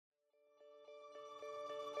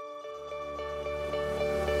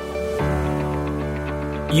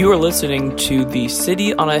You are listening to the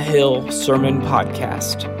City on a Hill Sermon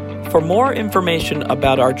Podcast. For more information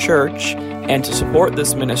about our church and to support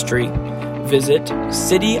this ministry, visit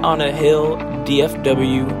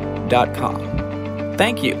cityonahilldfw.com.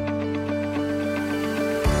 Thank you.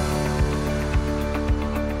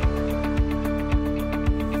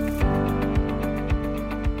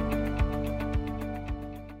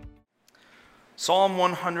 Psalm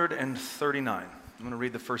 139. I'm going to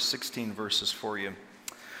read the first 16 verses for you.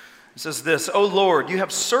 It says this, O Lord, you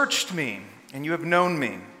have searched me, and you have known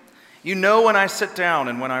me. You know when I sit down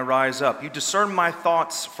and when I rise up. You discern my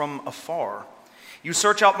thoughts from afar. You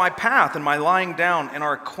search out my path and my lying down and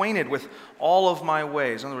are acquainted with all of my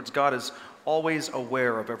ways. In other words, God is always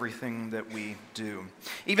aware of everything that we do.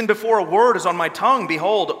 Even before a word is on my tongue,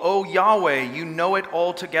 behold, O Yahweh, you know it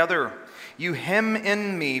altogether. You hem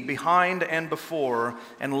in me behind and before,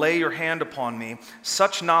 and lay your hand upon me.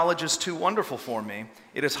 Such knowledge is too wonderful for me.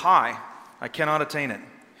 It is high. I cannot attain it.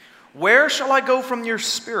 Where shall I go from your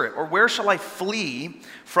spirit, or where shall I flee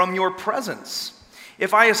from your presence?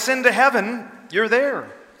 If I ascend to heaven, you're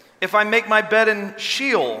there. If I make my bed in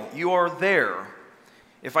Sheol, you are there.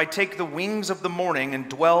 If I take the wings of the morning and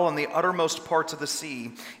dwell in the uttermost parts of the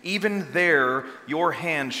sea, even there your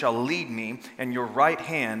hand shall lead me, and your right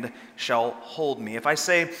hand shall hold me. If I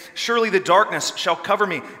say, surely the darkness shall cover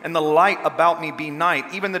me, and the light about me be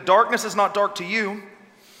night, even the darkness is not dark to you,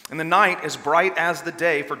 and the night is bright as the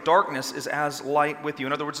day, for darkness is as light with you.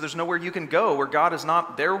 In other words, there's nowhere you can go where God is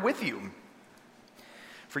not there with you.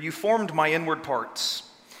 For you formed my inward parts.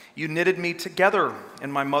 You knitted me together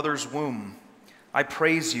in my mother's womb. I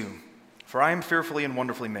praise you, for I am fearfully and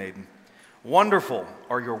wonderfully made. Wonderful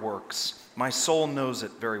are your works. My soul knows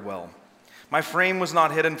it very well. My frame was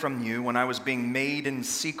not hidden from you when I was being made in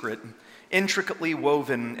secret, intricately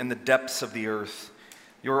woven in the depths of the earth.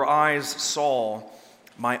 Your eyes saw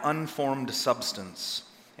my unformed substance,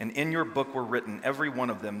 and in your book were written, every one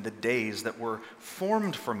of them, the days that were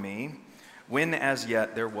formed for me, when as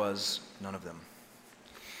yet there was none of them.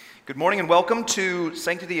 Good morning and welcome to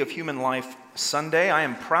Sanctity of Human Life Sunday. I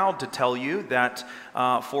am proud to tell you that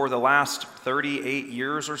for the last 38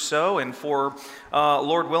 years or so, and for,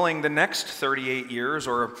 Lord willing, the next 38 years,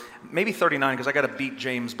 or maybe 39, because I got to beat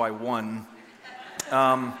James by one,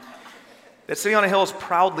 that City on a Hill is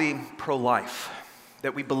proudly pro-life,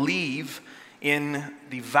 that we believe in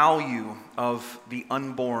the value of the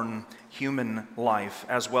unborn human life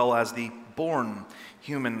as well as the born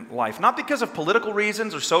human life. Not because of political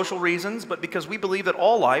reasons or social reasons, but because we believe that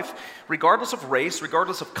all life, regardless of race,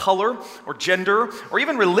 regardless of color or gender, or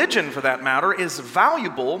even religion for that matter, is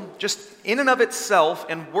valuable just in and of itself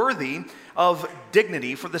and worthy of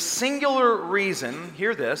dignity for the singular reason,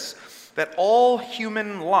 hear this, that all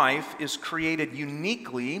human life is created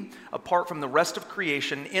uniquely apart from the rest of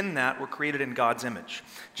creation in that we're created in God's image.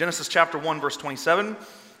 Genesis chapter 1, verse 27,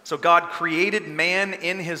 so God created man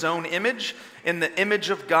in his own image. In the image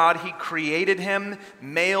of God, he created him.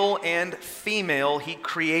 Male and female, he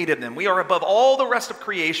created them. We are above all the rest of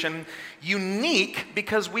creation, unique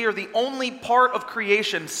because we are the only part of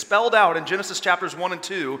creation spelled out in Genesis chapters 1 and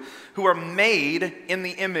 2 who are made in the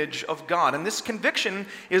image of God. And this conviction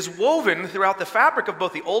is woven throughout the fabric of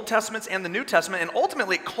both the Old Testament and the New Testament, and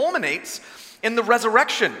ultimately it culminates in the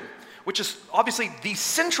resurrection, which is obviously the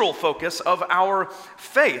central focus of our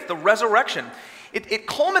faith, the resurrection. It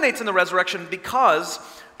culminates in the resurrection because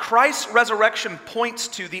Christ's resurrection points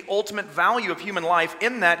to the ultimate value of human life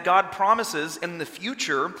in that God promises in the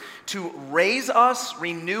future to raise us,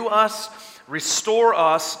 renew us, restore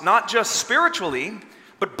us, not just spiritually,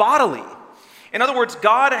 but bodily. In other words,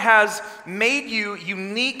 God has made you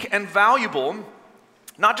unique and valuable,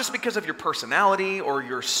 not just because of your personality or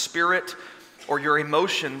your spirit or your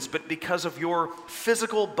emotions, but because of your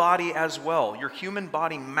physical body as well. Your human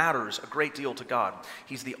body matters a great deal to God.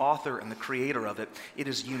 He's the author and the creator of it. It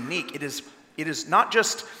is unique. It is not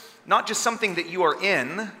just something that you are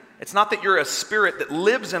in. It's not that you're a spirit that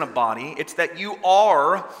lives in a body. It's that you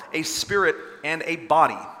are a spirit and a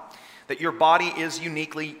body. That your body is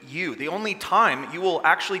uniquely you. The only time you will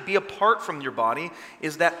actually be apart from your body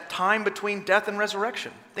is that time between death and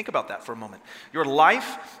resurrection. Think about that for a moment. Your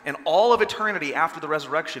life and all of eternity after the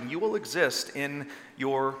resurrection, you will exist in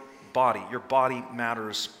your body. Your body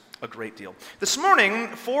matters a great deal. This morning,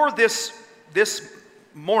 for this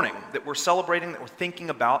morning that we're celebrating, that we're thinking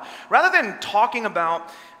about, rather than talking about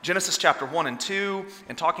Genesis chapter 1 and 2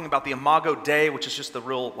 and talking about the Imago Dei, which is just the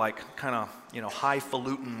real kind of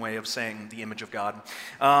highfalutin way of saying the image of God,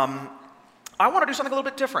 I want to do something a little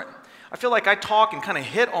bit different. I feel like I talk and kind of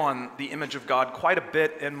hit on the image of God quite a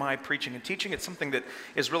bit in my preaching and teaching. It's something that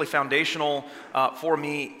is really foundational for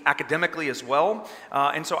me academically as well.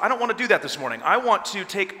 And so I don't want to do that this morning. I want to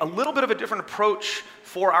take a little bit of a different approach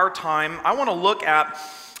for our time. I want to look at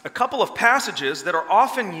a couple of passages that are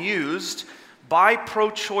often used by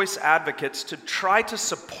pro-choice advocates to try to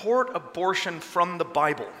support abortion from the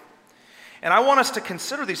Bible. And I want us to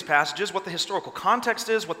consider these passages, what the historical context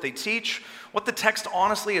is, what they teach, what the text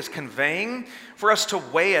honestly is conveying, for us to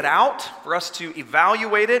weigh it out, for us to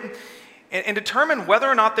evaluate it, and determine whether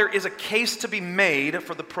or not there is a case to be made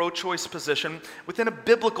for the pro-choice position within a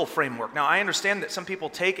biblical framework. Now, I understand that some people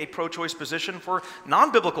take a pro-choice position for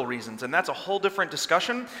non-biblical reasons, and that's a whole different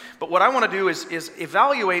discussion. But what I want to do is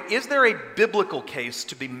evaluate, is there a biblical case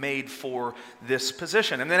to be made for this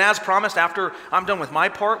position? And then as promised, after I'm done with my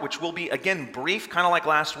part, which will be, again, brief, kind of like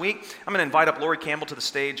last week, I'm going to invite up Lori Campbell to the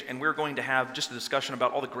stage, and we're going to have just a discussion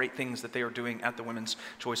about all the great things that they are doing at the Women's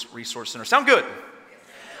Choice Resource Center. Sound good?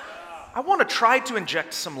 I want to try to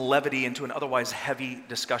inject some levity into an otherwise heavy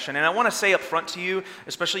discussion. And I want to say up front to you,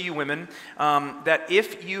 especially you women, that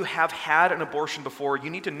if you have had an abortion before, you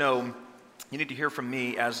need to know, you need to hear from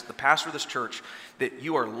me as the pastor of this church, that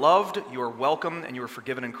you are loved, you are welcome, and you are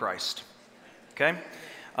forgiven in Christ. Okay?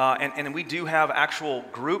 And we do have actual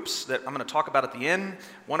groups that I'm going to talk about at the end,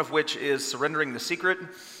 one of which is Surrendering the Secret,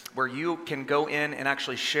 where you can go in and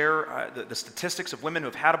actually share the statistics of women who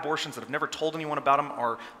have had abortions that have never told anyone about them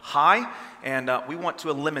are high, and we want to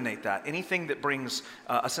eliminate that. Anything that brings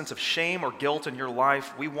a sense of shame or guilt in your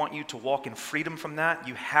life, we want you to walk in freedom from that.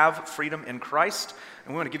 You have freedom in Christ,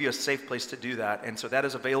 and we want to give you a safe place to do that, and so that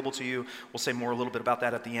is available to you. We'll say more a little bit about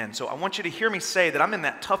that at the end. So I want you to hear me say that I'm in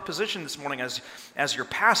that tough position this morning as your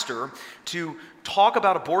pastor to talk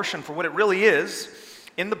about abortion for what it really is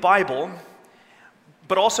in the Bible,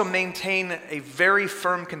 but also maintain a very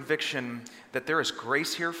firm conviction that there is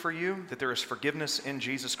grace here for you, that there is forgiveness in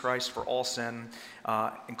Jesus Christ for all sin,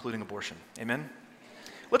 including abortion. Amen?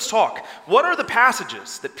 Let's talk. What are the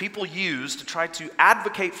passages that people use to try to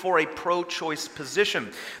advocate for a pro-choice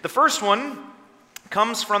position? The first one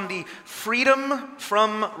comes from the Freedom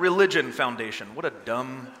from Religion Foundation. What a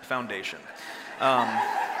dumb foundation.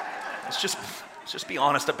 Let's just be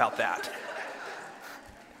honest about that.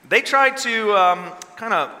 They tried to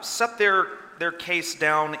kind of set their case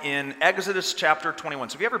down in Exodus chapter 21.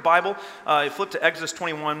 So if you have your Bible, you flip to Exodus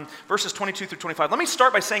 21, verses 22 through 25. Let me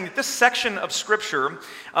start by saying that this section of Scripture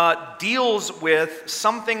deals with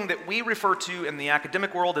something that we refer to in the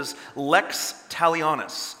academic world as lex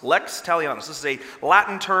talionis. Lex talionis. This is a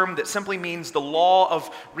Latin term that simply means the law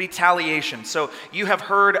of retaliation. So you have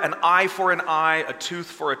heard an eye for an eye, a tooth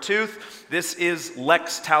for a tooth. This is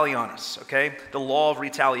lex talionis, okay? The law of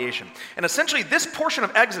retaliation. And essentially, this portion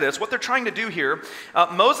of Exodus, what they're trying to do here,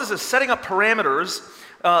 Moses is setting up parameters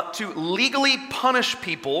to legally punish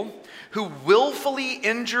people who willfully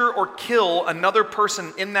injure or kill another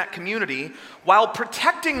person in that community while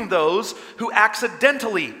protecting those who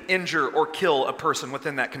accidentally injure or kill a person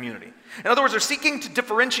within that community. In other words, they're seeking to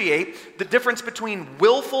differentiate the difference between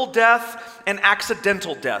willful death and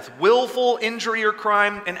accidental death. Willful injury or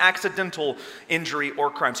crime and accidental injury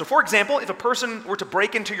or crime. So for example, if a person were to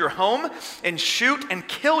break into your home and shoot and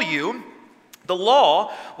kill you, the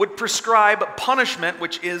law would prescribe punishment,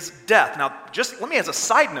 which is death. Now, just let me as a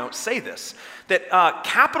side note say this, that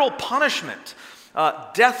capital punishment,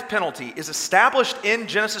 death penalty, is established in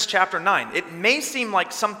Genesis chapter 9. It may seem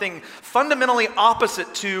like something fundamentally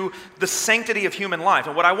opposite to the sanctity of human life.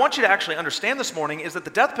 And what I want you to actually understand this morning is that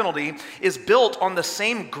the death penalty is built on the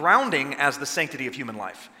same grounding as the sanctity of human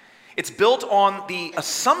life. It's built on the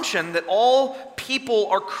assumption that all people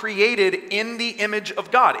are created in the image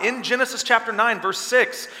of God. In Genesis chapter 9, verse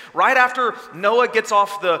 6, right after Noah gets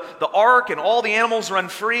off the ark and all the animals run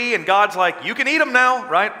free and God's like, you can eat them now,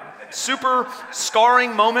 right? Super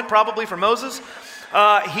scarring moment probably for Moses.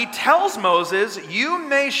 He tells Moses, you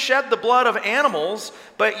may shed the blood of animals,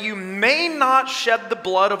 but you may not shed the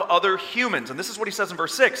blood of other humans. And this is what he says in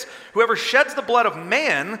verse 6. Whoever sheds the blood of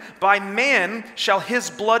man, by man shall his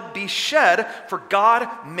blood be shed, for God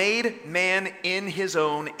made man in his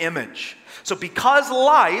own image. So because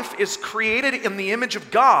life is created in the image of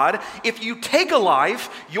God, if you take a life,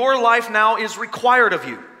 your life now is required of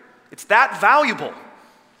you. It's that valuable.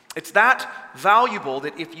 It's that valuable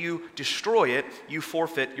that if you destroy it, you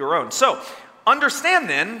forfeit your own. So, understand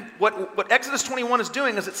then, what Exodus 21 is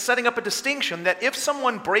doing is it's setting up a distinction that if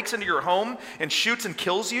someone breaks into your home and shoots and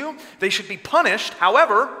kills you, they should be punished.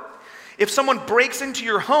 However, If someone breaks into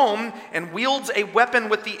your home and wields a weapon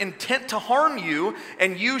with the intent to harm you,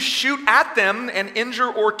 and you shoot at them and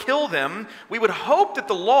injure or kill them, we would hope that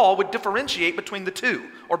the law would differentiate between the two,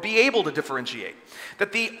 or be able to differentiate.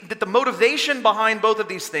 That the motivation behind both of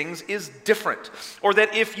these things is different. Or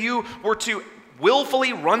that if you were to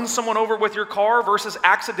willfully run someone over with your car versus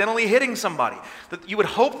accidentally hitting somebody, that you would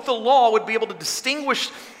hope the law would be able to distinguish.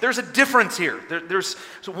 There's a difference here.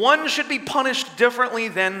 So one should be punished differently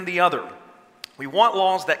than the other. We want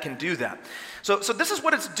laws that can do that. So this is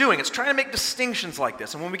what it's doing. It's trying to make distinctions like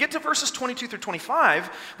this. And when we get to verses 22 through 25,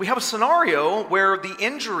 we have a scenario where the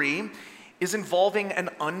injury is involving an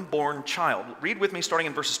unborn child. Read with me starting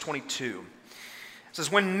in verses 22. It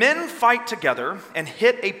says, when men fight together and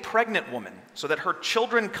hit a pregnant woman so that her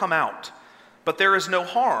children come out, but there is no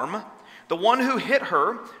harm, the one who hit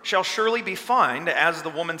her shall surely be fined, as the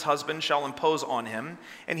woman's husband shall impose on him,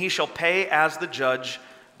 and he shall pay as the judge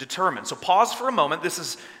determines. So pause for a moment. This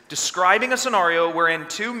is describing a scenario wherein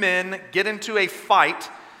two men get into a fight,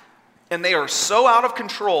 and they are so out of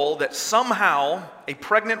control that somehow a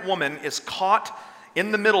pregnant woman is caught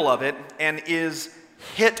in the middle of it and is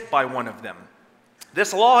hit by one of them.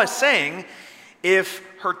 This law is saying if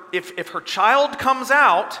her child comes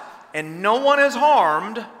out and no one is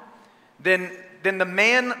harmed, then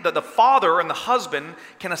the father and the husband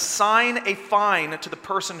can assign a fine to the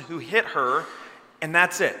person who hit her, and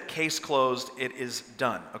that's it. Case closed. It is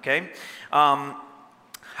done. Okay?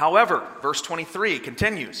 However, verse 23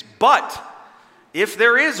 continues, but if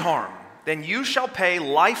there is harm, then you shall pay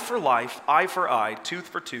life for life, eye for eye, tooth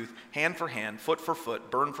for tooth, hand for hand, foot for foot,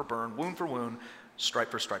 burn for burn, wound for wound,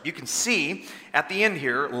 stripe for stripe. You can see at the end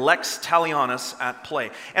here, lex talionis at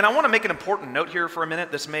play. And I want to make an important note here for a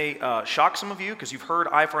minute. This may shock some of you because you've heard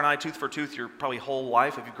eye for an eye, tooth for tooth your probably whole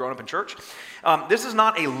life if you've grown up in church. This is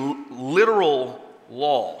not a literal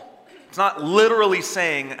law. It's not literally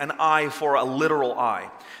saying an eye for a literal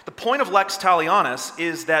eye. The point of lex talionis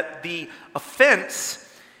is that the offense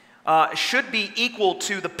should be equal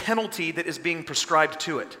to the penalty that is being prescribed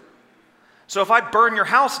to it. So if I burn your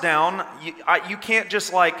house down, you can't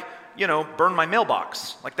just burn my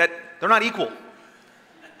mailbox. Like that, they're not equal.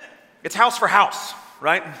 It's house for house,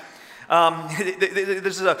 right?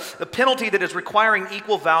 This is a penalty that is requiring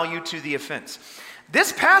equal value to the offense.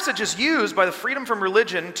 This passage is used by the Freedom from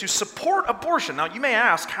Religion to support abortion. Now, you may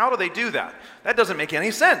ask, how do they do that? That doesn't make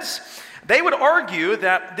any sense. They would argue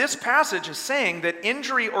that this passage is saying that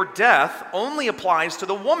injury or death only applies to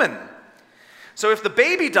the woman. So if the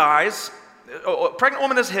baby dies, a pregnant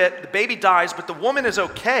woman is hit, the baby dies, but the woman is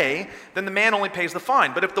okay, then the man only pays the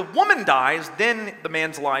fine. But if the woman dies, then the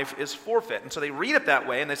man's life is forfeit. And so they read it that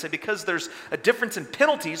way, and they say because there's a difference in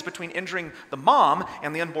penalties between injuring the mom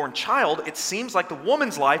and the unborn child, it seems like the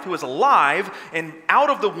woman's life, who is alive and out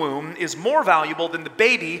of the womb, is more valuable than the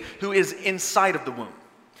baby who is inside of the womb.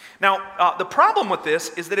 Now, the problem with this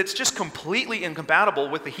is that it's just completely incompatible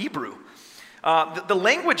with the Hebrew. The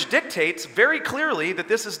language dictates very clearly that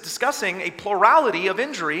this is discussing a plurality of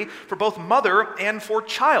injury for both mother and for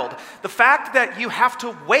child. The fact that you have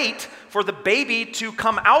to wait for the baby to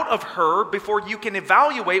come out of her before you can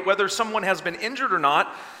evaluate whether someone has been injured or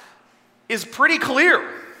not is pretty clear.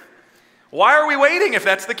 Why are we waiting if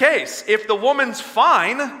that's the case? If the woman's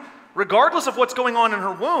fine, regardless of what's going on in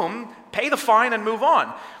her womb, pay the fine and move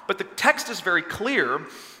on. But the text is very clear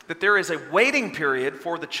that there is a waiting period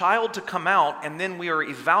for the child to come out, and then we are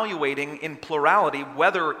evaluating in plurality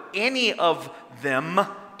whether any of them,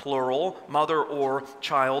 plural, mother or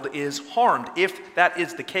child, is harmed. If that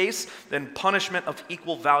is the case, then punishment of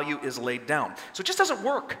equal value is laid down. So it just doesn't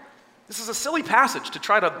work. This is a silly passage to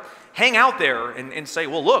try to hang out there and say,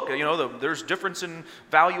 well, look, there's difference in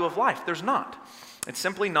value of life. There's not. It's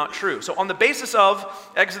simply not true. So on the basis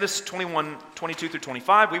of Exodus 21, 22 through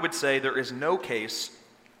 25, we would say there is no case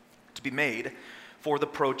to be made for the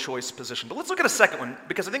pro-choice position. But let's look at a second one,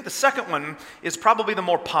 because I think the second one is probably the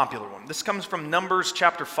more popular one. This comes from Numbers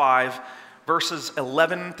chapter 5, verses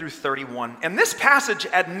 11 through 31. And this passage,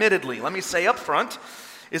 admittedly, let me say up front,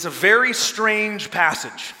 is a very strange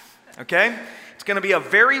passage, okay? It's going to be a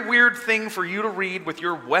very weird thing for you to read with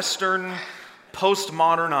your Western,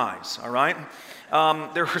 postmodern eyes, all right?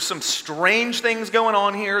 There were some strange things going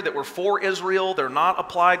on here that were for Israel. They're not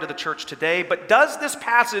applied to the church today. But does this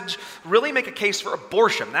passage really make a case for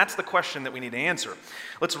abortion? That's the question that we need to answer.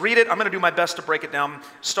 Let's read it. I'm going to do my best to break it down.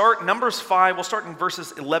 Start Numbers 5. We'll start in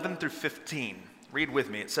verses 11 through 15. Read with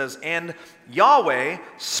me. It says, "And Yahweh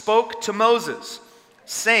spoke to Moses,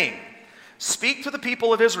 saying, Speak to the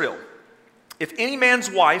people of Israel. If any man's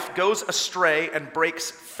wife goes astray and breaks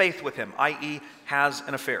faith with him, i.e. has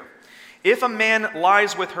an affair, If a man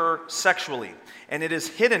lies with her sexually, and it is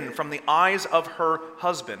hidden from the eyes of her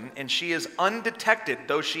husband, and she is undetected,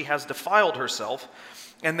 though she has defiled herself,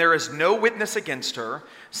 and there is no witness against her,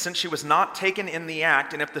 since she was not taken in the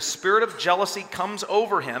act, and if the spirit of jealousy comes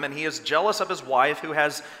over him, and he is jealous of his wife who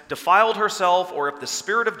has defiled herself, or if the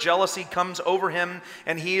spirit of jealousy comes over him,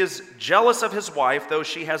 and he is jealous of his wife, though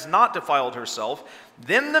she has not defiled herself,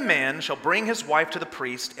 then the man shall bring his wife to the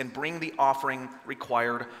priest and bring the offering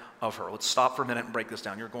required of her. Let's stop for a minute and break this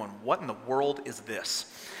down. You're going, what in the world is this?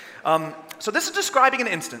 So this is describing an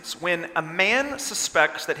instance when a man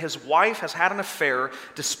suspects that his wife has had an affair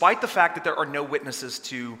despite the fact that there are no witnesses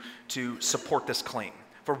to support this claim.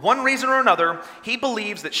 For one reason or another, he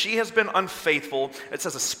believes that she has been unfaithful. It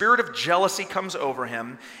says a spirit of jealousy comes over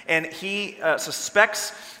him, and he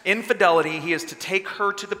suspects infidelity. He is to take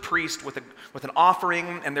her to the priest with an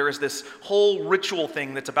offering, and there is this whole ritual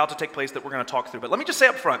thing that's about to take place that we're going to talk through. But let me just say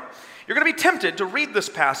up front, you're going to be tempted to read this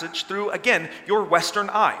passage through, again, your Western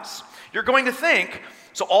eyes. You're going to think,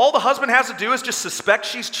 so all the husband has to do is just suspect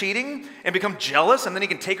she's cheating and become jealous, and then he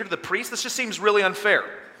can take her to the priest? This just seems really unfair.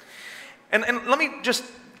 And let me just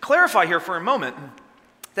clarify here for a moment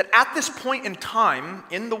that at this point in time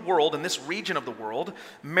in the world, in this region of the world,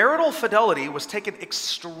 marital fidelity was taken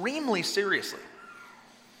extremely seriously.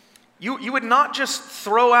 You would not just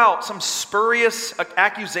throw out some spurious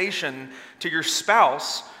accusation to your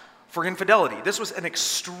spouse for infidelity. This was an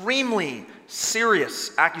extremely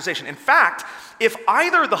serious accusation. In fact, if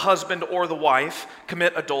either the husband or the wife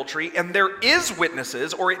commit adultery and there is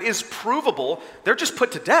witnesses or it is provable, they're just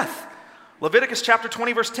put to death. Leviticus chapter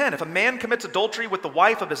 20, verse 10, if a man commits adultery with the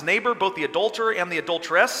wife of his neighbor, both the adulterer and the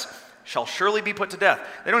adulteress shall surely be put to death.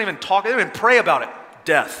 They don't even talk, they don't even pray about it.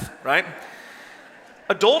 Death, right?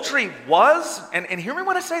 Adultery was, and hear me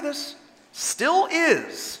when I say this, still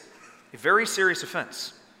is a very serious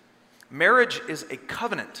offense. Marriage is a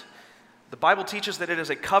covenant. The Bible teaches that it is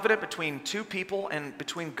a covenant between two people and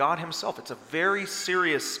between God himself. It's a very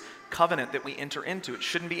serious covenant that we enter into. It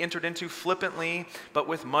shouldn't be entered into flippantly, but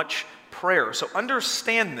with much prayer. So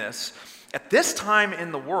understand this. At this time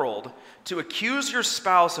in the world, to accuse your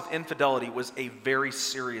spouse of infidelity was a very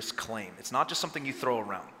serious claim. It's not just something you throw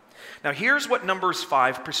around. Now here's what Numbers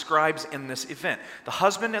 5 prescribes in this event. The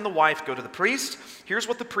husband and the wife go to the priest. Here's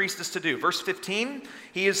what the priest is to do. Verse 15,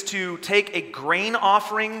 he is to take a grain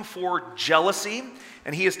offering for jealousy,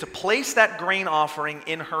 and he is to place that grain offering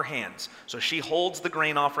in her hands. So she holds the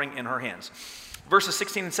grain offering in her hands. Verses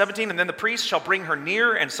 16 and 17, and then the priest shall bring her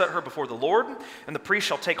near and set her before the Lord, and the priest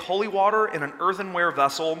shall take holy water in an earthenware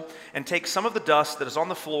vessel and take some of the dust that is on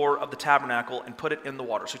the floor of the tabernacle and put it in the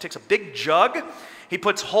water. So he takes a big jug, he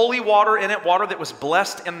puts holy water in it, water that was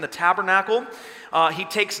blessed in the tabernacle. He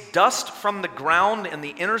takes dust from the ground in the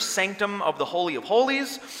inner sanctum of the Holy of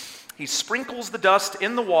Holies. He sprinkles the dust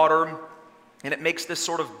in the water, and it makes this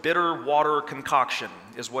sort of bitter water concoction,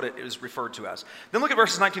 is what it is referred to as. Then look at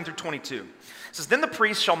verses 19 through 22. It says, then the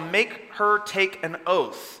priest shall make her take an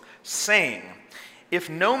oath, saying, if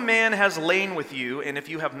no man has lain with you, and if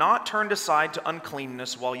you have not turned aside to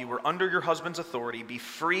uncleanness while you were under your husband's authority, be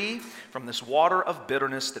free from this water of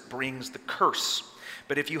bitterness that brings the curse.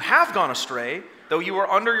 But if you have gone astray, though you are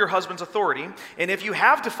under your husband's authority, and if you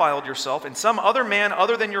have defiled yourself, and some other man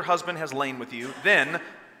other than your husband has lain with you, then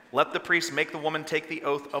let the priest make the woman take the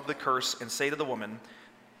oath of the curse and say to the woman,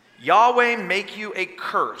 Yahweh make you a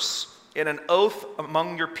curse and an oath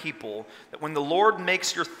among your people, that when the Lord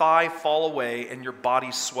makes your thigh fall away and your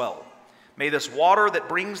body swell, may this water that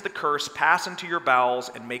brings the curse pass into your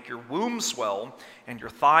bowels and make your womb swell and your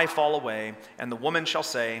thigh fall away. And the woman shall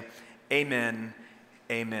say, Amen,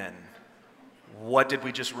 amen. What did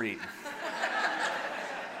we just read?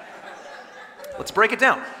 Let's break it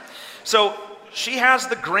down. So she has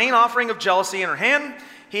the grain offering of jealousy in her hand.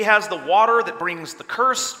 He has the water that brings the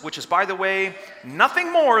curse, which is, by the way,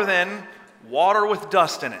 nothing more than water with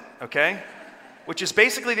dust in it, okay? Which is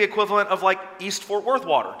basically the equivalent of like East Fort Worth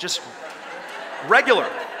water, just regular,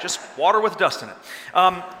 just water with dust in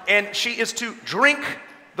it. And she is to drink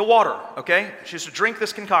the water, okay? She is to drink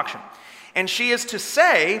this concoction. And she is to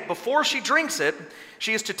say, before she drinks it,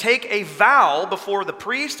 she is to take a vow before the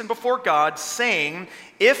priest and before God, saying,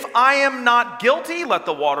 if I am not guilty, let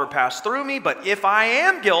the water pass through me. But if I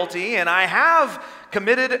am guilty and I have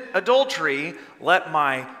committed adultery, let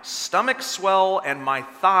my stomach swell and my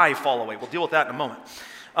thigh fall away. We'll deal with that in a moment.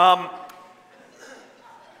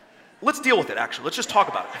 Let's deal with it, actually. Let's just talk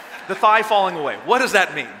about it. The thigh falling away. What does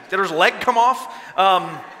that mean? Did her leg come off?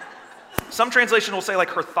 Some translation will say like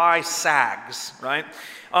her thigh sags, right?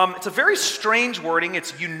 It's a very strange wording.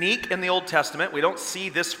 It's unique in the Old Testament. We don't see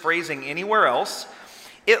this phrasing anywhere else.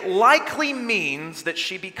 it likely means that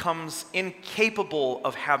she becomes incapable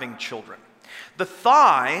of having children. The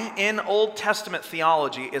thigh in Old Testament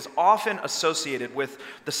theology is often associated with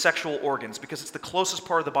the sexual organs because it's the closest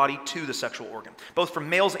part of the body to the sexual organ, both for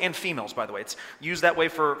males and females, by the way. It's used that way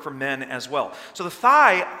for men as well. So the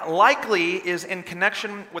thigh likely is in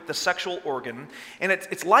connection with the sexual organ, and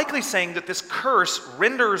it's likely saying that this curse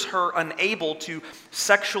renders her unable to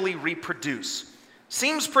sexually reproduce.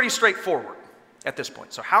 Seems pretty straightforward at this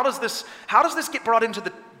point. So how does this get brought into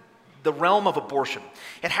the realm of abortion?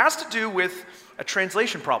 It has to do with a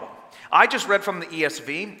translation problem. I just read from the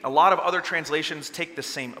ESV. A lot of other translations take the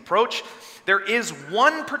same approach. There is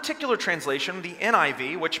one particular translation, the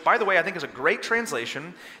NIV, which, by the way, I think is a great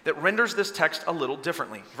translation that renders this text a little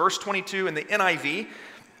differently. Verse 22 in the NIV,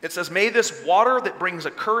 it says, "May this water that brings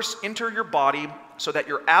a curse enter your body so that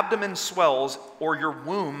your abdomen swells or your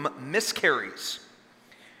womb miscarries."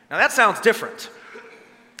 Now that sounds different.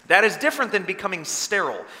 That is different than becoming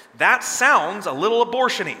sterile. That sounds a little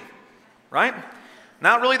abortion-y, right?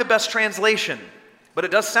 Not really the best translation, but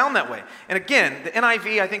it does sound that way. And again, the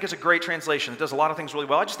NIV, I think, is a great translation. It does a lot of things really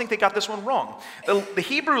well. I just think they got this one wrong. The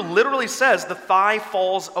Hebrew literally says the thigh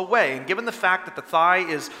falls away. And given the fact that the thigh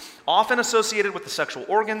is often associated with the sexual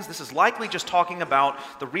organs, this is likely just talking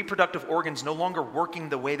about the reproductive organs no longer working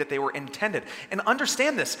the way that they were intended. And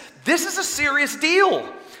understand this. This is a serious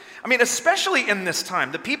deal. I mean, especially in this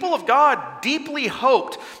time, the people of God deeply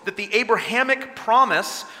hoped that the Abrahamic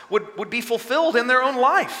promise would be fulfilled in their own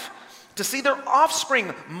life, to see their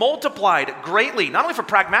offspring multiplied greatly, not only for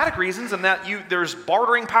pragmatic reasons and that there's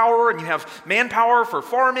bartering power and you have manpower for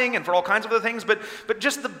farming and for all kinds of other things, but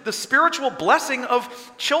just the spiritual blessing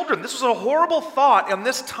of children. This was a horrible thought in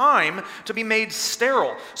this time to be made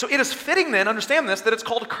sterile. So it is fitting then, understand this, that it's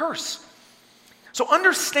called a curse. So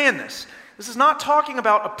understand this. This is not talking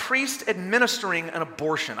about a priest administering an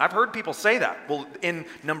abortion. I've heard people say that. Well, in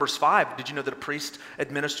Numbers 5, did you know that a priest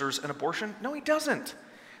administers an abortion? No, he doesn't.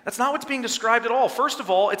 That's not what's being described at all. First of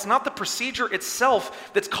all, it's not the procedure itself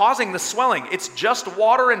that's causing the swelling. It's just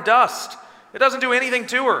water and dust. It doesn't do anything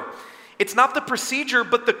to her. It's not the procedure,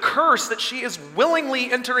 but the curse that she is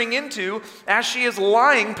willingly entering into as she is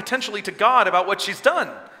lying potentially to God about what she's done.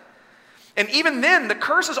 And even then, the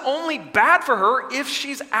curse is only bad for her if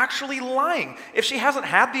she's actually lying. If she hasn't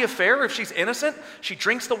had the affair, if she's innocent, she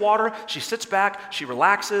drinks the water, she sits back, she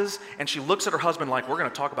relaxes, and she looks at her husband like, "We're going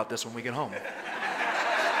to talk about this when we get home."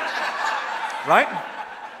 Right?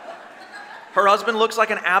 Her husband looks like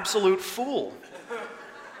an absolute fool.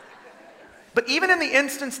 But even in the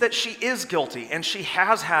instance that she is guilty and she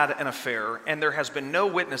has had an affair and there has been no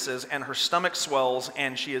witnesses and her stomach swells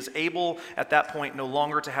and she is able at that point no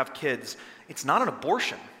longer to have kids, it's not an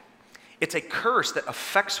abortion. It's a curse that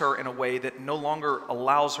affects her in a way that no longer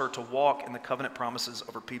allows her to walk in the covenant promises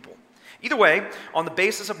of her people. Either way, on the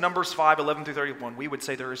basis of Numbers 5, 11 through 31, we would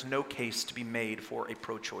say there is no case to be made for a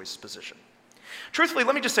pro-choice position. Truthfully,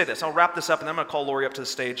 let me just say this. I'll wrap this up and then I'm going to call Lori up to the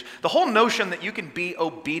stage. The whole notion that you can be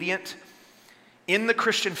obedient in the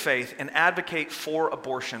Christian faith and advocate for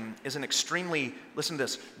abortion is an extremely, listen to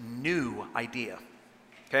this, new idea.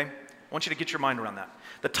 Okay? I want you to get your mind around that.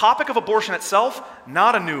 The topic of abortion itself,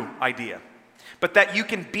 not a new idea. But that you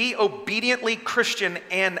can be obediently Christian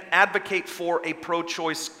and advocate for a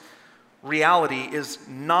pro-choice reality is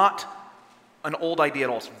not an old idea at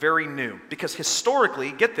all. It's very new. Because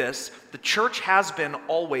historically, get this, the church has been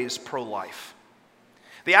always pro-life.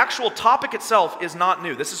 The actual topic itself is not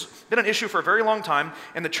new. This has been an issue for a very long time,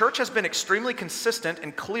 and the church has been extremely consistent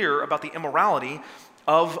and clear about the immorality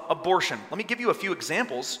of abortion. Let me give you a few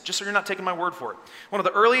examples, just so you're not taking my word for it. One of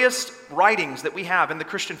the earliest writings that we have in the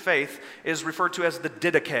Christian faith is referred to as the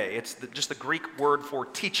Didache. It's just the Greek word for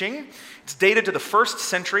teaching. It's dated to the 1st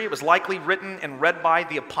century. It was likely written and read by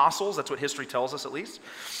the apostles. That's what history tells us, at least.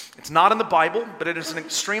 It's not in the Bible, but it is an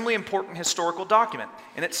extremely important historical document,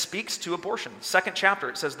 and it speaks to abortion. 2nd chapter,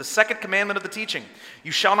 it says, "The second commandment of the teaching,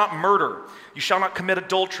 you shall not murder, you shall not commit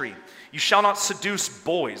adultery, you shall not seduce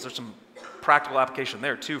boys." There's some practical application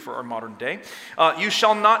there, too, for our modern day. "You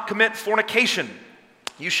shall not commit fornication.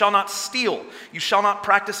 You shall not steal. You shall not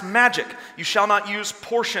practice magic. You shall not use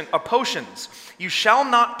potions. You shall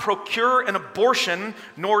not procure an abortion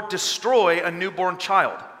nor destroy a newborn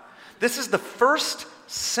child." This is the 1st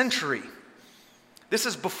century. This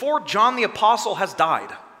is before John the Apostle has died.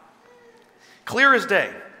 Clear as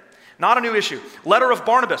day. Not a new issue. Letter of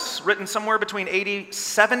Barnabas, written somewhere between AD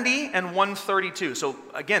 70 and 132. So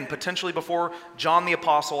again, potentially before John the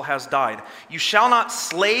Apostle has died. "You shall not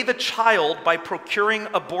slay the child by procuring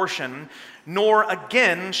abortion, nor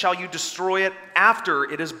again shall you destroy it after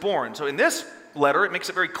it is born." So in this letter, it makes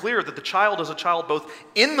it very clear that the child is a child both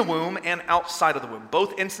in the womb and outside of the womb.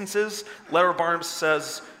 Both instances, letter of Barnabas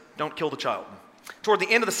says, don't kill the child. Toward the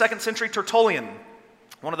end of the 2nd century, Tertullian,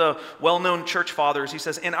 one of the well-known church fathers, he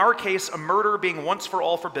says, in our case, a murder being once for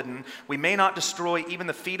all forbidden, we may not destroy even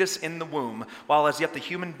the fetus in the womb, while as yet the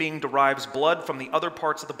human being derives blood from the other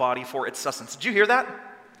parts of the body for its sustenance. Did you hear that?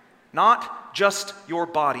 Not just your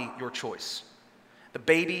body, your choice. The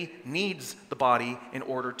baby needs the body in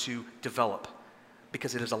order to develop,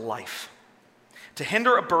 because it is a life. To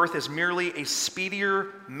hinder a birth is merely a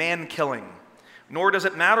speedier man-killing. Nor does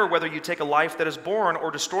it matter whether you take a life that is born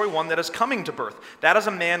or destroy one that is coming to birth. That is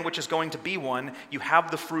a man which is going to be one. You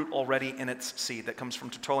have the fruit already in its seed. That comes from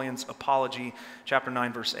Tertullian's Apology, chapter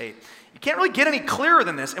 9, verse 8. You can't really get any clearer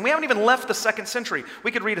than this, and we haven't even left the 2nd century.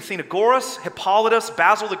 We could read Athenagoras, Hippolytus,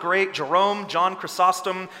 Basil the Great, Jerome, John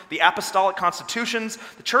Chrysostom, the Apostolic Constitutions.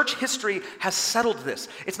 The church history has settled this.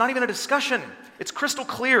 It's not even a discussion. It's crystal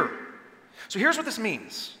clear. So here's what this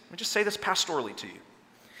means. Let me just say this pastorally to you.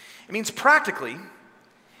 It means practically,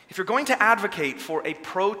 if you're going to advocate for a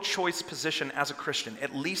pro-choice position as a Christian,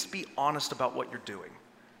 at least be honest about what you're doing.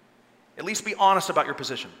 At least be honest about your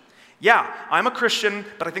position. Yeah, I'm a Christian,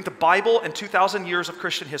 but I think the Bible and 2,000 years of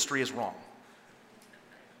Christian history is wrong.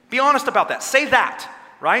 Be honest about that. Say that,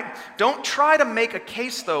 right? Don't try to make a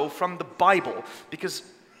case, though, from the Bible, because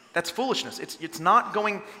that's foolishness. It's not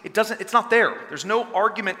there. There's no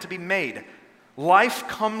argument to be made. Life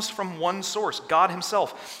comes from one source, God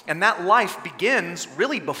himself. And that life begins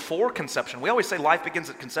really before conception. We always say life begins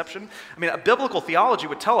at conception. I mean, a biblical theology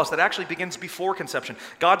would tell us that it actually begins before conception.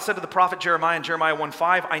 God said to the prophet Jeremiah in Jeremiah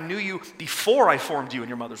 1:5, I knew you before I formed you in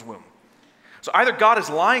your mother's womb. So either God is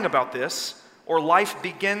lying about this, or life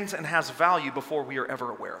begins and has value before we are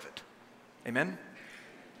ever aware of it. Amen?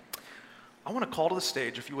 I want to call to the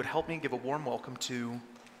stage, if you would help me give a warm welcome to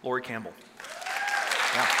Lori Campbell.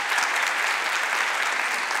 Yeah.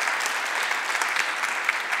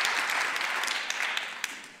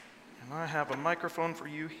 I have a microphone for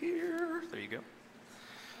you here. There you go.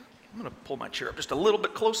 I'm going to pull my chair up just a little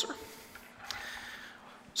bit closer.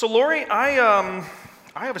 So Lori, I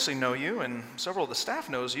obviously know you, and several of the staff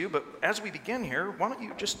knows you, but as we begin here, why don't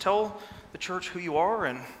you just tell the church who you are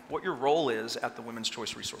and what your role is at the Women's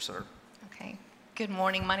Choice Resource Center. Okay. Good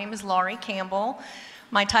morning. My name is Lori Campbell.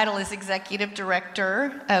 My title is Executive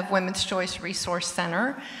Director of Women's Choice Resource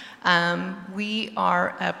Center. We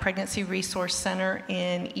are a pregnancy resource center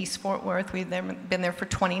in East Fort Worth. We've been there for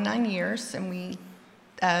 29 years, and we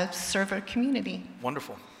serve our community.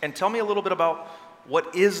 Wonderful. And tell me a little bit about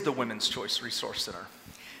what is the Women's Choice Resource Center?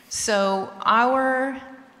 So our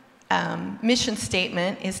mission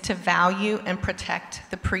statement is to value and protect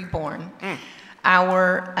the preborn.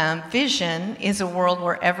 Our vision is a world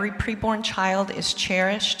where every preborn child is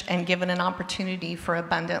cherished and given an opportunity for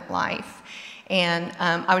abundant life. And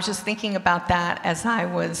I was just thinking about that as I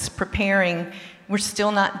was preparing. We're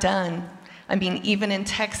still not done. I mean, even in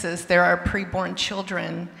Texas, there are preborn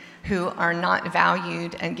children who are not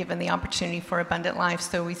valued and given the opportunity for abundant life,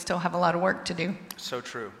 so we still have a lot of work to do. So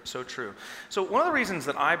true, so true. So one of the reasons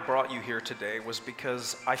that I brought you here today was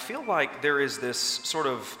because I feel like there is this sort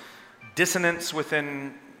of dissonance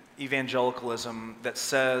within evangelicalism that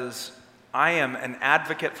says, I am an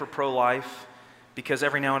advocate for pro-life, because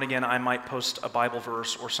every now and again I might post a Bible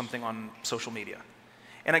verse or something on social media.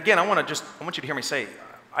 And again, I want you to hear me say,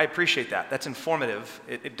 I appreciate that. That's informative.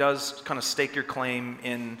 It does kind of stake your claim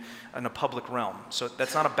in a public realm. So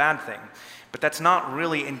that's not a bad thing. But that's not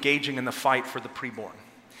really engaging in the fight for the preborn.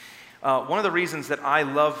 One of the reasons that I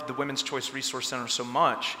love the Women's Choice Resource Center so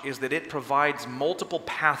much is that it provides multiple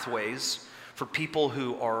pathways for people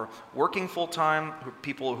who are working full-time,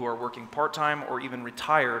 people who are working part-time, or even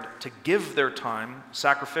retired, to give their time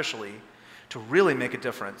sacrificially to really make a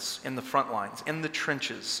difference in the front lines, in the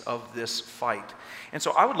trenches of this fight. And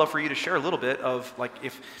so I would love for you to share a little bit of, like,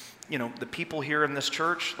 if, you know, the people here in this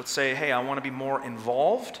church, let's say, hey, I want to be more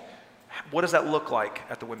involved. What does that look like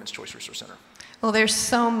at the Women's Choice Resource Center? Well, there's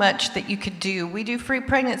so much that you could do. We do free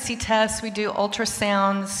pregnancy tests, we do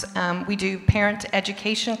ultrasounds, we do parent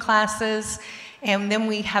education classes, and then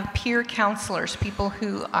we have peer counselors, people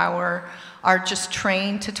who are just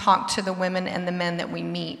trained to talk to the women and the men that we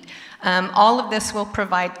meet. All of this will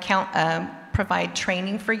provide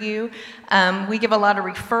training for you. We give a lot of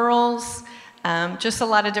referrals, just a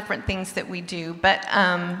lot of different things that we do. But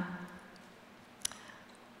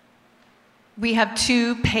We have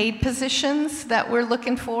 2 paid positions that we're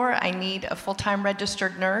looking for. I need a full-time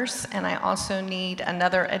registered nurse, and I also need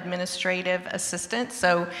another administrative assistant.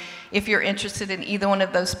 So if you're interested in either one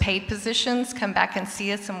of those paid positions, come back and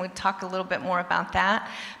see us, and we'll talk a little bit more about that.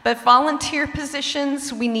 But volunteer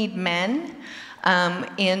positions, we need men.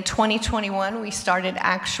 In 2021, we started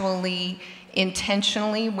actually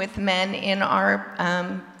intentionally with men in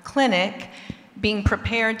our clinic, being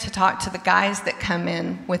prepared to talk to the guys that come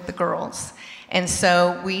in with the girls. And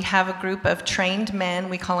so we have a group of trained men,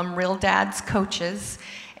 we call them Real Dads coaches,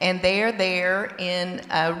 and they are there in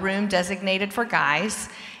a room designated for guys.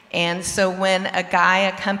 And so when a guy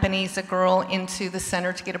accompanies a girl into the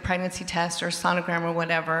center to get a pregnancy test or a sonogram or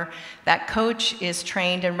whatever, that coach is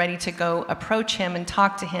trained and ready to go approach him and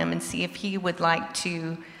talk to him and see if he would like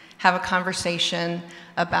to have a conversation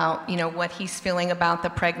about, what he's feeling about the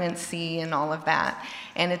pregnancy and all of that.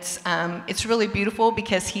 And it's really beautiful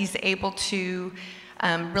because he's able to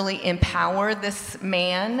really empower this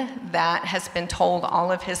man that has been told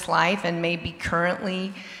all of his life and may be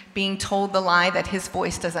currently being told the lie that his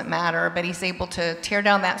voice doesn't matter, but he's able to tear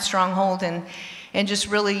down that stronghold and just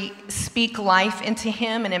really speak life into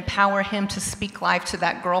him and empower him to speak life to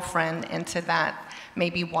that girlfriend and to that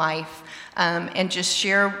maybe wife, and just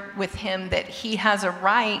share with him that he has a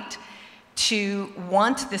right to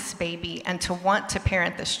want this baby and to want to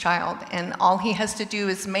parent this child. And all he has to do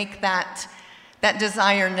is make that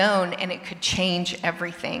desire known, and it could change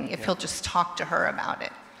everything if he'll just talk to her about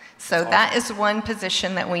it. So that is one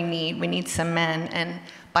position that we need. We need some men, and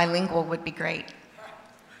bilingual would be great.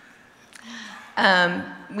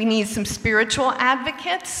 We need some spiritual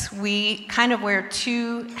advocates. We kind of wear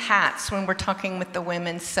 2 hats when we're talking with the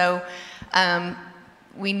women. So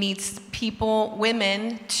we need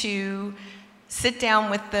women to sit down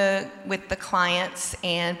with the clients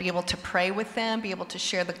and be able to pray with them, be able to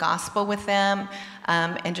share the gospel with them,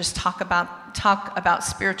 and just talk about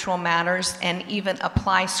spiritual matters and even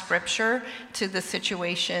apply scripture to the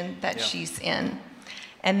situation that she's in.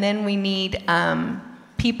 And then we need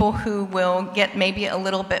people who will get maybe a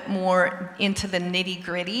little bit more into the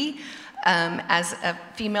nitty-gritty as a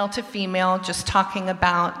female to female, just talking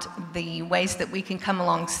about the ways that we can come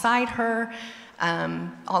alongside her,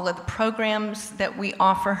 all of the programs that we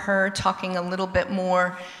offer her, talking a little bit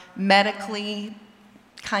more medically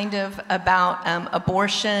kind of about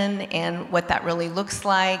abortion and what that really looks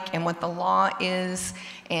like and what the law is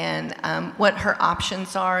and what her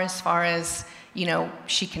options are as far as,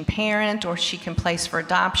 she can parent or she can place for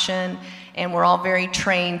adoption. And we're all very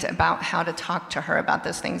trained about how to talk to her about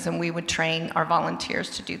those things, and we would train our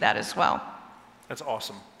volunteers to do that as well. That's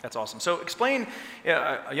awesome. That's awesome. So explain,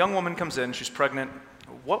 a young woman comes in, she's pregnant.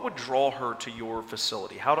 What would draw her to your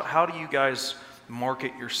facility? How do you guys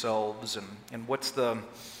market yourselves, and what's the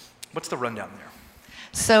rundown there?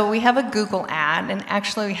 So we have a Google ad, and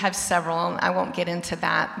actually we have several, and I won't get into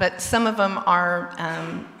that, but some of them are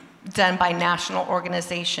done by national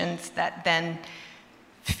organizations that then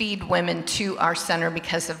feed women to our center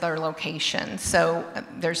because of their location. So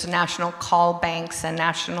there's national call banks and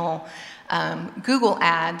national Google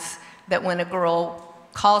ads that when a girl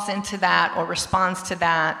calls into that or responds to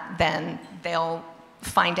that, then they'll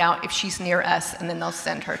find out if she's near us, and then they'll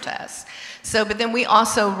send her to us. So, but then we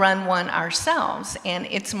also run one ourselves, and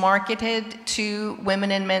it's marketed to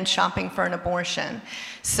women and men shopping for an abortion.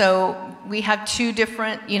 So we have 2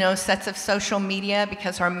 different, sets of social media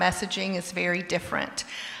because our messaging is very different.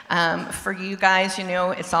 For you guys,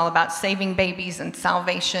 it's all about saving babies and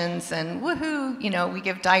salvations and woohoo, we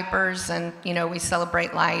give diapers and, we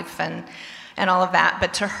celebrate life and all of that.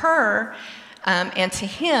 But to her, and to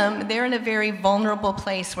him, they're in a very vulnerable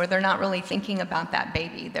place where they're not really thinking about that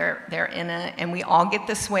baby. They're in and we all get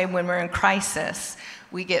this way when we're in crisis.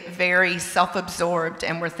 We get very self-absorbed,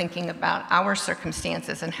 and we're thinking about our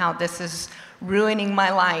circumstances and how this is ruining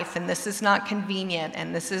my life, and this is not convenient,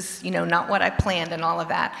 and this is, not what I planned, and all of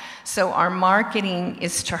that. So our marketing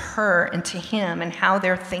is to her and to him and how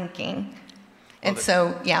they're thinking. And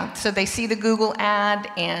so they see the Google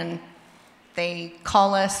ad and they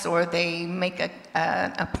call us or they make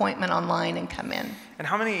an appointment online and come in. And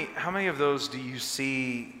how many of those do you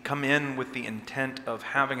see come in with the intent of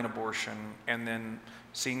having an abortion and then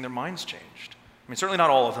seeing their minds changed? I mean, certainly not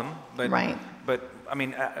all of them, but right. But I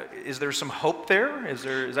mean, is there some hope there? Is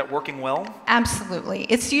that working well? Absolutely.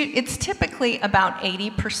 It's typically about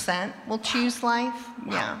 80% will choose life.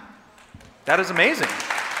 Wow. Yeah. That is amazing.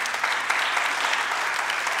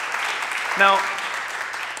 Now,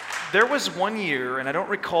 there was one year, and I don't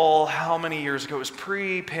recall how many years ago, it was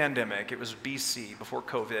pre-pandemic, it was BC, before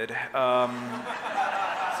COVID.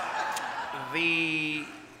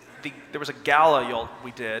 there was a gala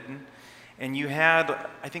we did, and you had,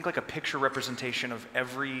 I think, like a picture representation of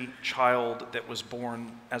every child that was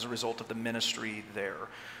born as a result of the ministry there.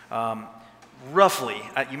 Roughly,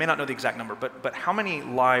 you may not know the exact number, but how many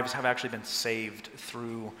lives have actually been saved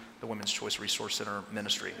through the Women's Choice Resource Center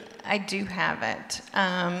ministry? I do have it.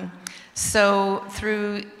 So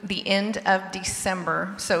through the end of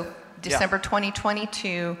December, December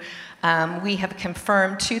 2022, we have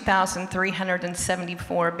confirmed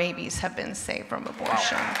 2,374 babies have been saved from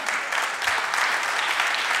abortion. Wow.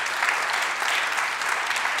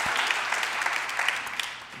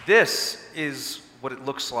 This is what it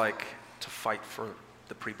looks like to fight for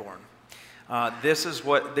the preborn. This is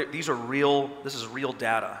real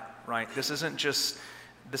data, right? This isn't just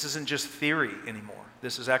theory anymore.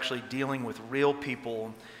 This is actually dealing with real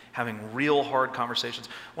people having real hard conversations.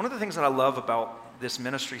 One of the things that I love about this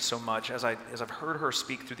ministry so much, as I've heard her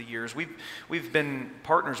speak through the years, we've been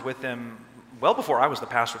partners with them well before I was the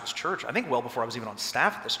pastor of this church. I think well before I was even on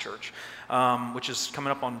staff at this church, which is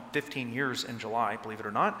coming up on 15 years in July, believe it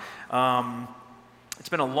or not. It's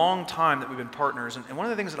been a long time that we've been partners, and one of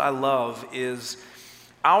the things that I love is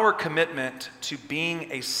our commitment to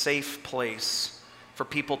being a safe place for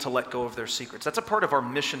people to let go of their secrets. That's a part of our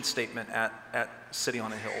mission statement at City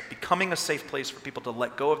on a Hill, becoming a safe place for people to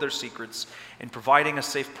let go of their secrets and providing a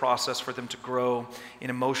safe process for them to grow in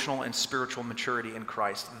emotional and spiritual maturity in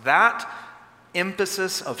Christ. That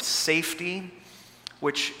emphasis of safety,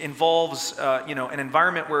 which involves an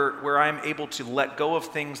environment where I'm able to let go of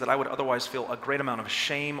things that I would otherwise feel a great amount of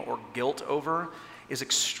shame or guilt over, is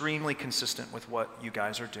extremely consistent with what you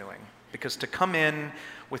guys are doing. Because to come in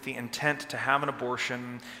with the intent to have an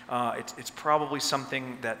abortion, it's probably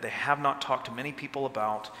something that they have not talked to many people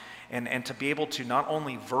about. And to be able to not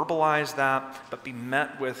only verbalize that, but be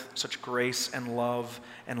met with such grace and love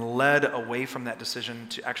and led away from that decision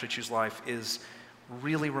to actually choose life is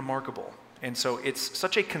really remarkable. And so it's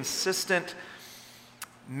such a consistent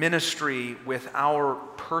ministry with our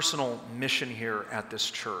personal mission here at this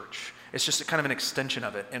church. It's just kind of an extension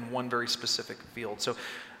of it in one very specific field. So,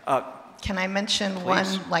 can I mention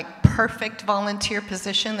please. one perfect volunteer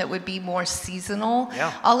position that would be more seasonal?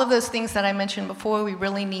 Yeah. All of those things that I mentioned before, we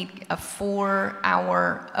really need a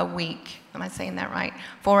 4-hour a week. Am I saying that right?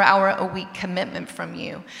 4-hour a week commitment from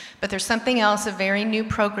you. But there's something else, a very new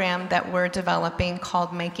program that we're developing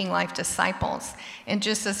called Making Life Disciples. And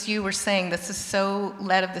just as you were saying, this is so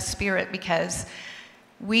led of the Spirit because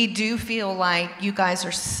we do feel like you guys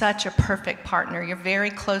are such a perfect partner. You're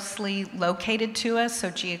very closely located to us,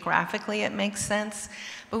 so geographically it makes sense.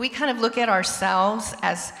 But we kind of look at ourselves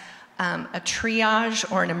as a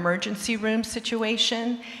triage or an emergency room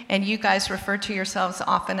situation, and you guys refer to yourselves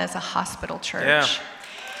often as a hospital church.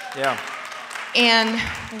 Yeah. And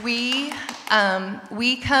we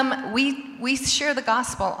share the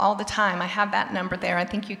gospel all the time. I have that number there. I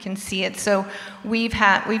think you can see it. So we've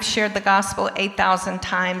shared the gospel 8,000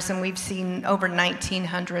 times, and we've seen over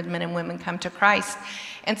 1,900 men and women come to Christ.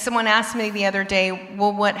 And someone asked me the other day,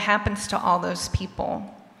 well, what happens to all those people?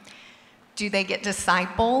 Do they get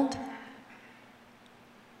discipled?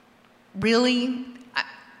 Really?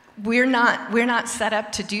 We're not set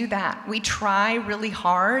up to do that. We try really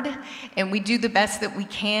hard, and we do the best that we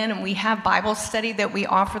can, and we have Bible study that we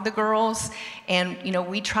offer the girls, and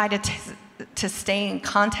we try to stay in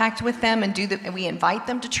contact with them and we invite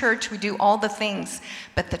them to church. We do all the things,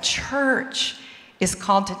 but the church is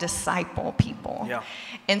called to disciple people. Yeah.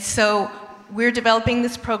 And so we're developing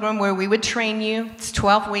this program where we would train you. It's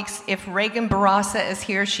 12 weeks. If Reagan Barasa is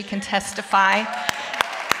here, she can testify.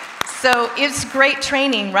 So it's great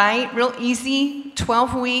training, right? Real easy,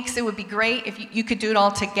 12 weeks. It would be great if you could do it all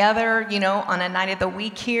together, on a night of the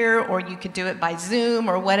week here, or you could do it by Zoom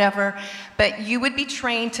or whatever. But you would be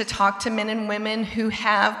trained to talk to men and women who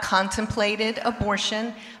have contemplated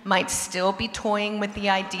abortion, might still be toying with the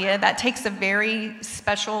idea. That takes a very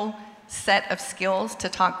special set of skills to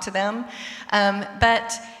talk to them.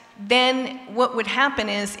 But then what would happen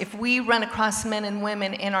is if we run across men and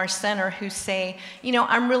women in our center who say,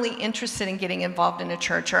 I'm really interested in getting involved in a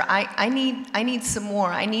church, or I need some more,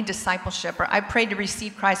 I need discipleship, or I prayed to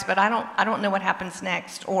receive Christ, but I don't know what happens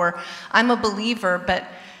next, or I'm a believer, but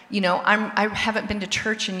I haven't been to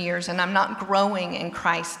church in years and I'm not growing in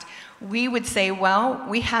Christ. We would say, well,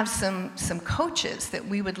 we have some coaches that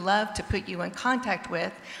we would love to put you in contact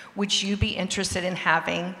with. Would you be interested in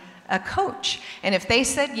having a coach? And if they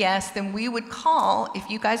said yes, then we would call, if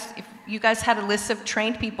you guys had a list of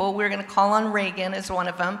trained people, we were going to call on Reagan as one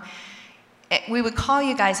of them. We would call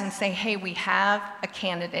you guys and say, hey, we have a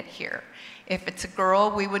candidate here. If it's a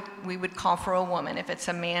girl, we would call for a woman. If it's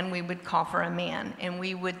a man, we would call for a man. And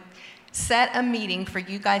we would set a meeting for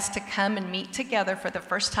you guys to come and meet together for the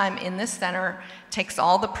first time in this center. Takes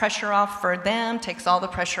all the pressure off for them, takes all the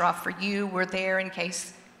pressure off for you. We're there in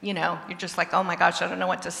case, you're just like, oh my gosh, I don't know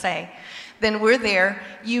what to say. Then we're there,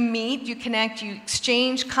 you meet, you connect, you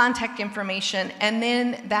exchange contact information, and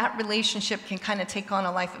then that relationship can kind of take on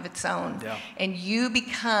a life of its own. Yeah. And you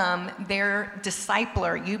become their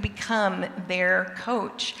discipler, you become their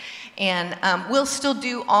coach. And we'll still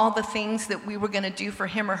do all the things that we were going to do for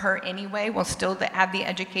him or her anyway. We'll still have the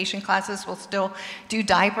education classes. We'll still do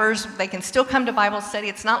diapers. They can still come to Bible study.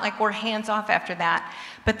 It's not like we're hands off after that.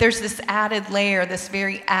 But there's this added layer, this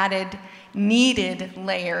very added, needed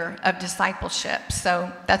layer of discipleship.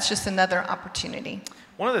 So that's just another opportunity.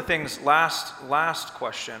 One of the things, last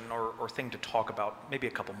question or thing to talk about, maybe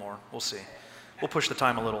a couple more. We'll see. We'll push the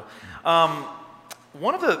time a little.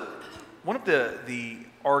 One of the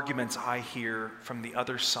arguments I hear from the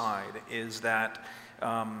other side is that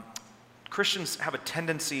Christians have a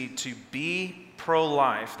tendency to be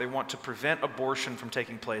pro-life. They want to prevent abortion from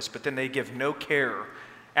taking place, but then they give no care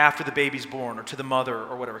after the baby's born or to the mother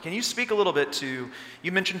or whatever. Can you speak a little bit to,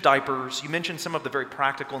 you mentioned diapers, you mentioned some of the very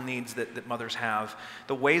practical needs that mothers have,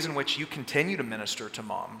 the ways in which you continue to minister to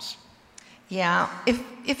moms? Yeah,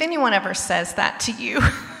 if anyone ever says that to you,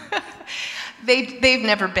 they've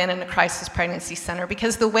never been in a crisis pregnancy center,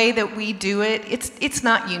 because the way that we do it, it's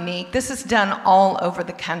not unique. This is done all over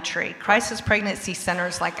the country. Crisis pregnancy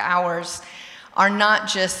centers like ours are not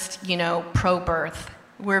just, pro-birth.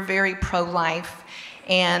 We're very pro-life.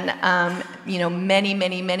 And,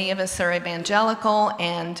 many of us are evangelical,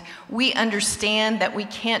 and we understand that we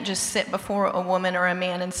can't just sit before a woman or a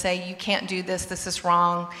man and say, you can't do this, this is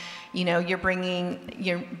wrong, you're bringing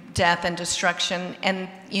your death and destruction, and,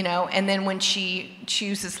 and then when she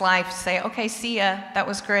chooses life, say, okay, see ya, that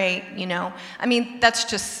was great,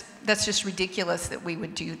 that's just ridiculous that we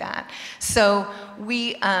would do that. So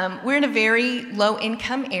we're in a very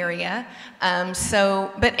low-income area,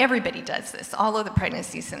 but everybody does this. All of the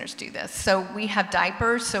pregnancy centers do this. So we have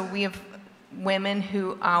diapers. So we have women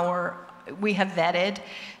who we have vetted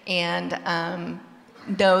and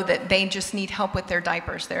know that they just need help with their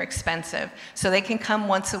diapers. They're expensive. So they can come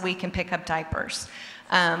once a week and pick up diapers.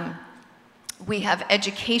 We have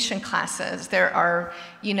education classes. There are,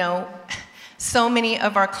 so many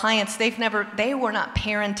of our clients, they were not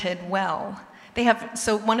parented well.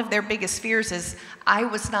 So one of their biggest fears is, I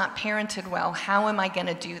was not parented well. How am I going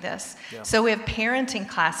to do this? Yeah. So we have parenting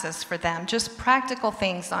classes for them, just practical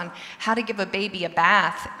things on how to give a baby a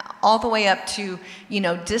bath, all the way up to,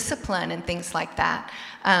 discipline and things like that.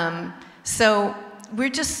 So we're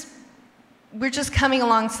just coming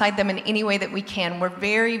alongside them in any way that we can. We're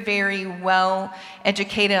very, very well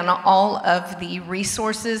educated on all of the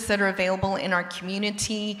resources that are available in our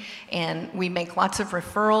community, and we make lots of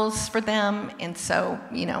referrals for them. And so,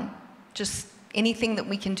 just anything that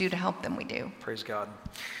we can do to help them, we do. Praise God.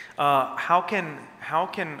 How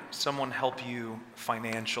can someone help you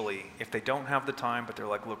financially if they don't have the time, but they're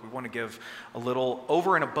like, look, we want to give a little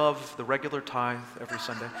over and above the regular tithe every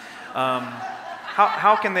Sunday?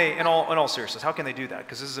 How can they, in all seriousness, how can they do that?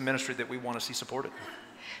 Because this is a ministry that we want to see supported.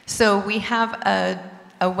 So we have a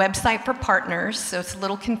website for partners, so it's a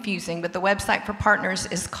little confusing, but the website for partners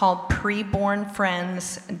is called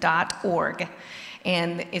prebornfriends.org,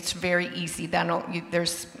 and it's very easy.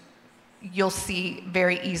 You'll see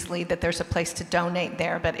very easily that there's a place to donate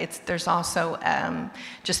there, but there's also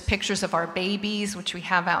just pictures of our babies, which we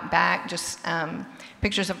have out back, just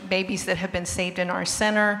pictures of babies that have been saved in our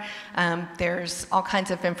center. There's all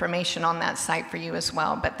kinds of information on that site for you as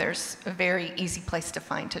well, but there's a very easy place to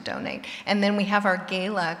find to donate. And then we have our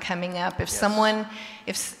gala coming up. If someone,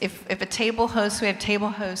 if a table host, we have table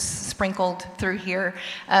hosts sprinkled through here,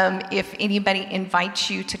 if anybody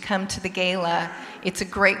invites you to come to the gala, it's a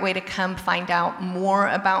great way to come find out more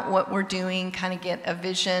about what we're doing, kind of get a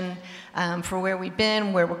vision for where we've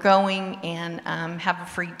been, where we're going, and have a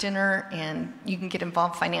free dinner, and you can get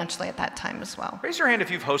involved financially at that time as well. Raise your hand if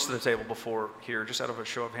you've hosted a table before here, just out of a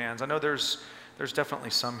show of hands. I know there's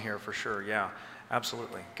definitely some here for sure. Yeah,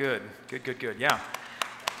 absolutely. Good. Yeah.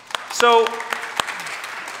 So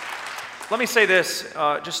let me say this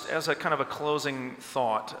just as a kind of a closing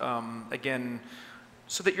thought. Again,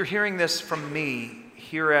 so that you're hearing this from me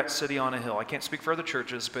here at City on a Hill. I can't speak for other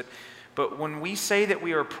churches, but when we say that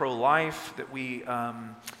we are pro-life, that we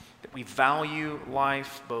value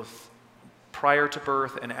life both prior to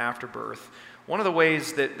birth and after birth, One of the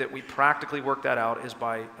ways that we practically work that out is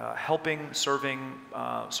by helping, serving,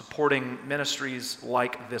 supporting ministries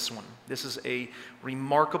like this one. This is a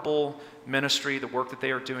remarkable ministry. The work that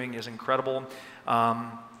they are doing is incredible.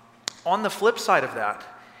 On the flip side of that,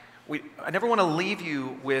 I never want to leave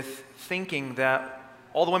you with thinking that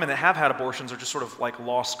all the women that have had abortions are just sort of like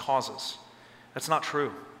lost causes. That's not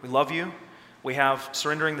true. We love you. We have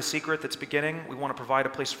Surrendering the Secret that's beginning. We want to provide a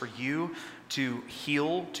place for you to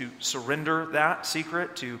heal, to surrender that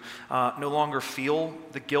secret, to no longer feel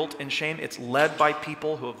the guilt and shame. It's led by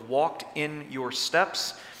people who have walked in your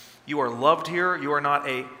steps. You are loved here. You are not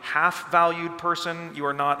a half-valued person. You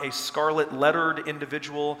are not a scarlet-lettered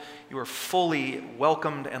individual. You are fully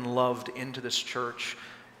welcomed and loved into this church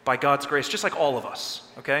by God's grace, just like all of us,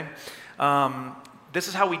 okay? This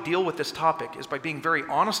is how we deal with this topic, is by being very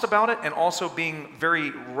honest about it and also being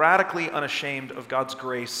very radically unashamed of God's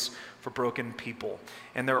grace for broken people.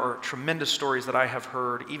 And there are tremendous stories that I have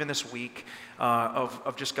heard, even this week,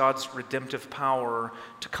 of just God's redemptive power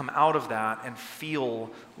to come out of that and feel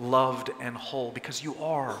loved and whole, because you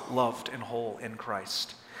are loved and whole in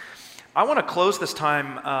Christ. I want to close this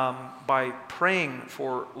time by praying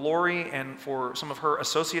for Lori and for some of her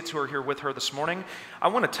associates who are here with her this morning. I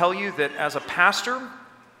want to tell you that as a pastor,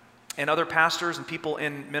 and other pastors and people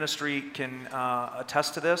in ministry can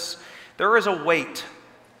attest to this, there is a weight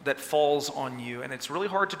that falls on you, and it's really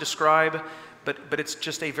hard to describe, but it's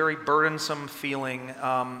just a very burdensome feeling,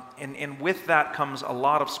 and with that comes a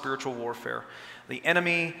lot of spiritual warfare. The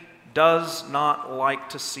enemy does not like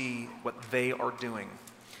to see what they are doing,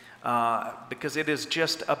 because it is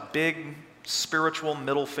just a big spiritual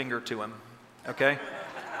middle finger to him, okay?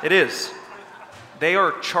 It is. They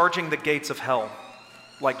are charging the gates of hell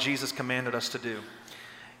like Jesus commanded us to do.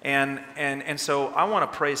 And so I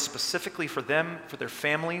want to pray specifically for them, for their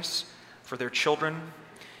families, for their children,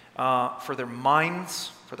 for their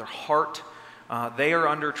minds, for their heart. They are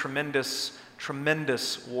under tremendous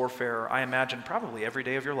warfare, I imagine, probably every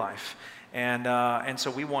day of your life. And so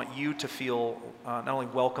we want you to feel not only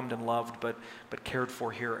welcomed and loved, but cared for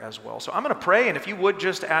here as well. So I'm going to pray, and if you would,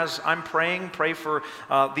 just as I'm praying, pray for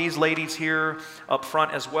these ladies here up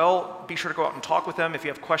front as well. Be sure to go out and talk with them if you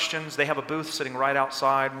have questions. They have a booth sitting right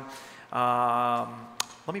outside.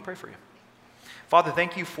 Let me pray for you. Father,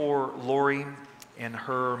 thank you for Lori and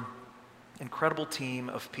her incredible team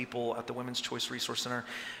of people at the Women's Choice Resource Center.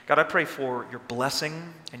 God, I pray for your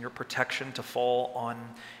blessing and your protection to fall on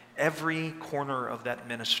every corner of that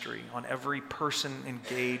ministry, on every person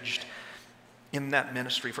engaged in that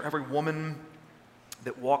ministry, for every woman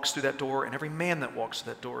that walks through that door and every man that walks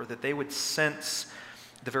through that door, that they would sense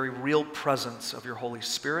the very real presence of your Holy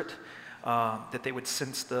Spirit, that they would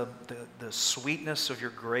sense the sweetness of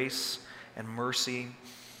your grace and mercy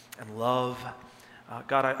and love.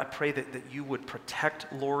 God, I pray that you would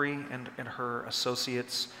protect Lori and her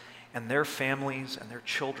associates and their families and their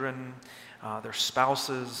children, their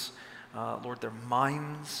spouses, Lord, their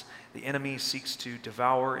minds. The enemy seeks to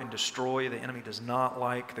devour and destroy. The enemy does not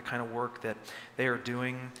like the kind of work that they are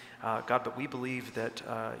doing. God, but we believe that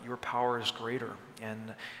your power is greater.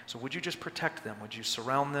 And so would you just protect them? Would you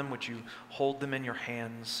surround them? Would you hold them in your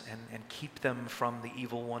hands and keep them from the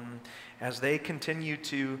evil one as they continue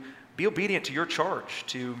to be obedient to your charge,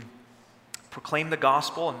 to proclaim the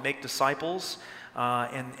gospel and make disciples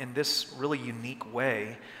in this really unique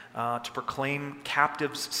way, to proclaim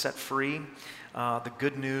captives set free, the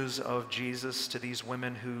good news of Jesus to these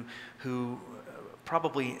women who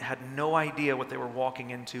probably had no idea what they were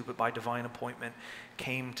walking into, but by divine appointment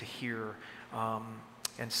came to hear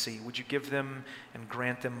and see. Would you give them and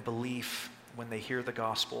grant them belief when they hear the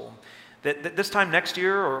gospel? That this time next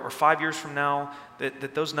year or 5 years from now,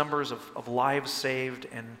 that those numbers of lives saved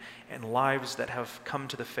and lives that have come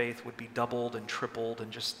to the faith would be doubled and tripled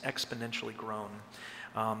and just exponentially grown.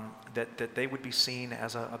 That they would be seen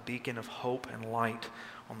as a beacon of hope and light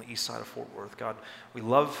on the east side of Fort Worth. God, we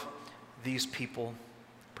love these people.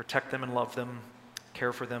 Protect them and love them.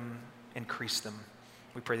 Care for them. Increase them.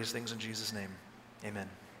 We pray these things in Jesus' name. Amen.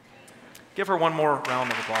 Give her one more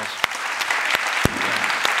round of applause.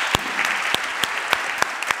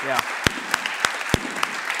 Yeah.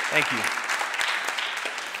 Thank you.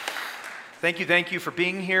 Thank you for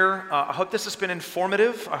being here. I hope this has been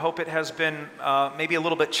informative. I hope it has been maybe a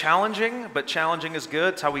little bit challenging, but challenging is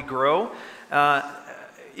good. It's how we grow.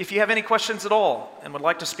 If you have any questions at all and would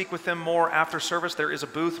like to speak with them more after service, there is a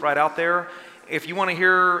booth right out there. If you want to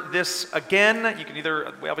hear this again, you can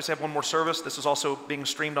we obviously have one more service. This is also being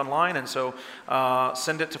streamed online, and so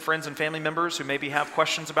send it to friends and family members who maybe have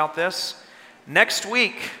questions about this. Next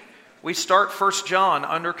week, We start 1 John,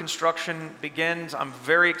 under construction begins. I'm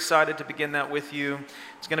very excited to begin that with you.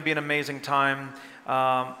 It's going to be an amazing time.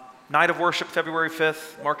 Night of worship, February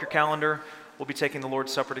 5th. Mark your calendar. We'll be taking the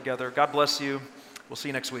Lord's Supper together. God bless you. We'll see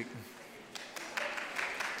you next week.